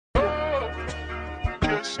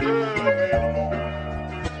I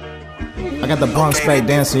got the Bronx back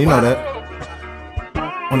dancing, you know that.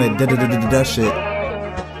 On that Dadadadadah shit.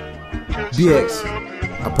 BX,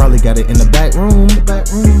 I probably got it in the back room.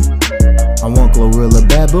 I want Glorilla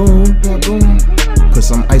Baboon. Put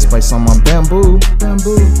some ice spice on my bamboo.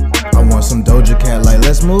 I want some Doja Cat like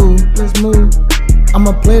let's move.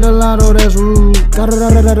 I'ma play the lotto, that's rude. Gotta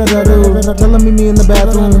tell her meet me in the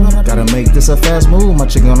bathroom. Gotta make this a fast move. My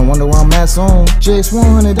chick gonna wonder why I'm at on.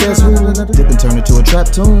 GX100, that's who. Dip and turn it to a trap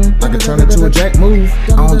tune. I can turn it to a jack move.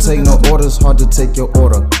 I don't take no orders, hard to take your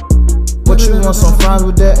order. What you want, some fries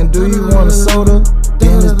with that, and do you want a soda?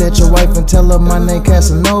 Damn, is that your wife? And tell her my name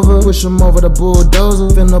Casanova. Push him over the bulldozer.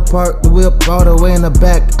 Finna park the whip all the way in the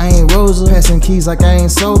back. I ain't Rosa. Passing keys like I ain't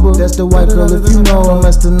sober. That's the white girl if you know.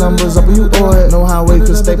 Unless the numbers up you owe it. No highway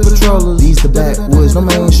cause state patrollers. These the backwoods, no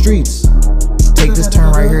main streets. Take this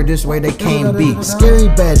turn right here, this way they can't be. Scary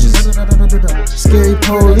badges, scary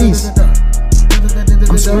police.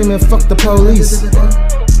 I'm screaming fuck the police.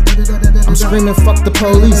 I'm screaming fuck the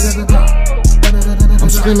police. I'm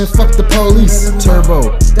screaming fuck the police.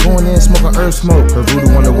 Turbo, going in smoking earth smoke. Her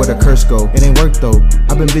voodoo wonder where the curse go. It ain't work though,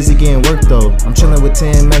 I've been busy getting work though. I'm chilling with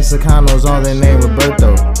 10 Mexicanos, all their name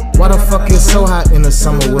Roberto. Why the fuck is so hot in the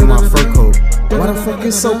summer with my fur coat? Why the fuck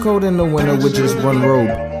is so cold in the winter with just one robe?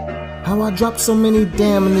 How I dropped so many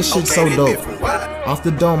damn and this shit so dope. Off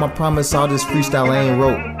the dome, I promise all this freestyle I ain't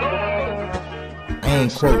wrote. I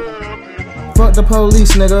ain't quote. Fuck the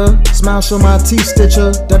police, nigga. Smile, show my teeth,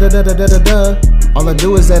 stitcher. Da-da-da-da-da-da-da. All I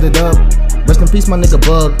do is add it up. Rest in peace, my nigga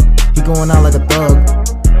Bug. He going out like a thug.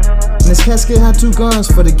 And this casket had 2 guns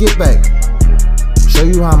for the get back. Show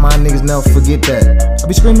you how my niggas never forget that. I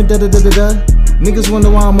be screaming da-da-da-da-da. Niggas wonder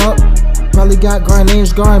why I'm up. Probably got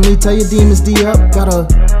names guarding me. Tell your demons D up. Got a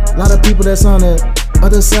lot of people that's on the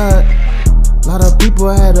other side. Lot of people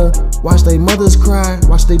had to watch their mothers cry,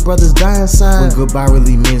 watch their brothers die inside. When goodbye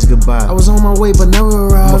really means goodbye. I was on my way but never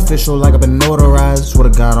arrived. I'm official like I've been notarized. Swear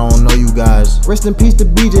to God I don't know you guys. Rest in peace to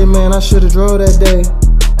BJ, man, I should've drove that day.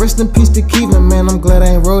 Rest in peace to Kevin, man, I'm glad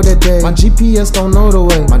I ain't rode that day. My GPS don't know the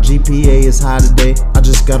way. My GPA is high today. I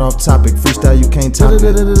just got off topic. Freestyle, you can't top it.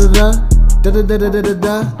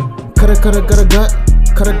 Da-da-da-da-da-da. Cut a gut.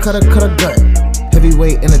 Cut a gut.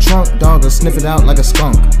 Heavyweight in the trunk, dog will sniff it out like a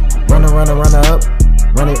skunk. Run up, run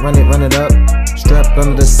it up. Strapped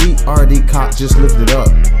under the seat, RD cock just lifted up.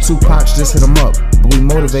 2 pops just hit him up, but we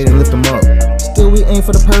motivate and lift him up. Still we aim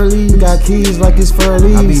for the pearly, got keys like it's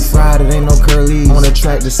Furley. I be fried, it ain't no curly. On the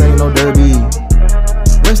track, this ain't no derby.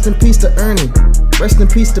 Rest in peace to Ernie, rest in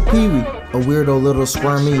peace to Pee Wee. A weirdo little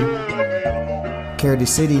squirmy. Carry the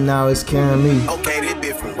city, now it's carrying me.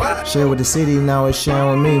 Share with the city, now it's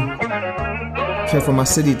sharing with me. Care for my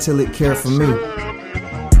city till it care for me.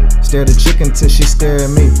 Stare at the chicken till she stare at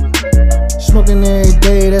me. Smoking every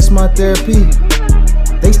day, that's my therapy.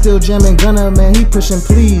 They still jamming Gunna, man, he pushing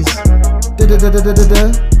please.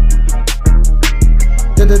 Da-da-da-da-da-da.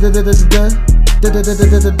 Da-da-da-da-da-da.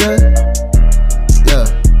 Da-da-da-da-da-da. Yeah.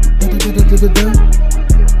 Da-da-da-da-da-da.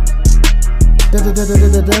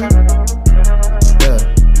 Da-da-da-da-da-da. Yeah.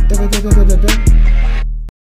 Da-da-da-da-da-da.